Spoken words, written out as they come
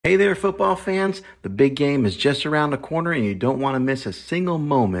Hey there, football fans. The big game is just around the corner and you don't want to miss a single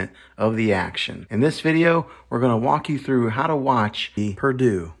moment of the action. In this video, we're going to walk you through how to watch the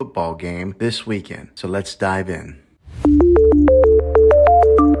Purdue football game this weekend. So let's dive in.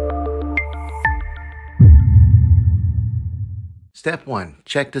 Step 1,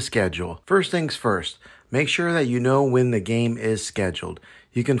 check the schedule. First things first, make sure that you know when the game is scheduled.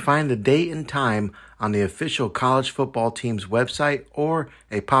 You can find the date and time on the official college football team's website or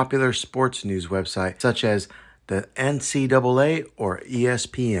a popular sports news website such as the NCAA or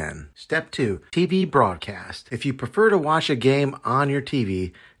ESPN. Step 2, TV broadcast. If you prefer to watch a game on your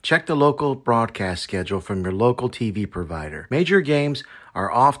TV, check the local broadcast schedule from your local TV provider. Major games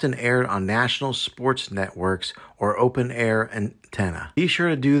are often aired on national sports networks or open-air antenna. Be sure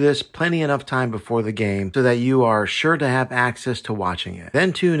to do this plenty enough time before the game so that you are sure to have access to watching it.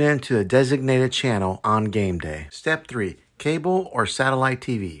 Then tune in to the designated channel on game day. Step 3. Cable or satellite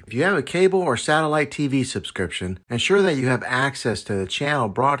TV. If you have a cable or satellite TV subscription, ensure that you have access to the channel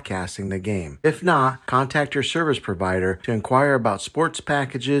broadcasting the game. If not, contact your service provider to inquire about sports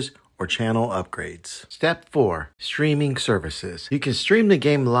packages or channel upgrades. Step 4, streaming services. You can stream the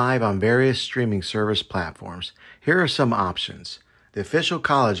game live on various streaming service platforms. Here are some options. The official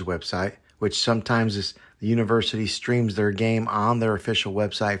college website, which sometimes the university streams their game on their official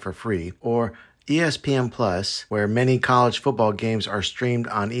website for free, or ESPN Plus, where many college football games are streamed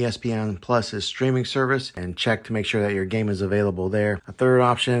on ESPN Plus's streaming service, and check to make sure that your game is available there. A third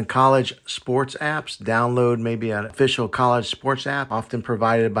option, college sports apps. Download maybe an official college sports app, often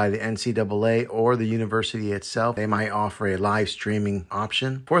provided by the NCAA or the university itself. They might offer a live streaming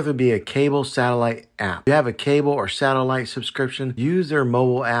option. Fourth would be a cable satellite app. If you have a cable or satellite subscription, use their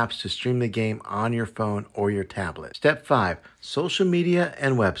mobile apps to stream the game on your phone or your tablet. Step 5, social media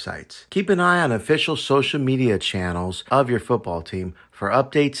and websites. Keep an eye on official social media channels of your football team for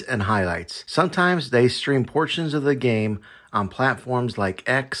updates and highlights. Sometimes they stream portions of the game on platforms like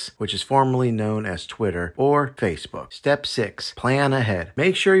X, which is formerly known as Twitter, or Facebook. Step 6, plan ahead.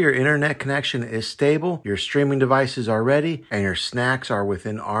 Make sure your internet connection is stable, your streaming devices are ready, and your snacks are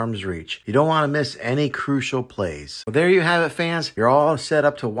within arm's reach. You don't want to miss any crucial plays. Well, there you have it, fans. You're all set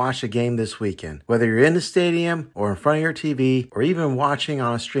up to watch a game this weekend. Whether you're in the stadium or in front of your TV or even watching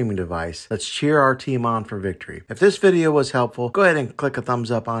on a streaming device, let's cheer our team on for victory. If this video was helpful, go ahead and click a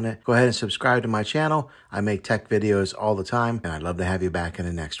thumbs up on it. Go ahead and subscribe to my channel. I make tech videos all the time, and I'd love to have you back in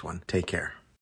the next one. Take care.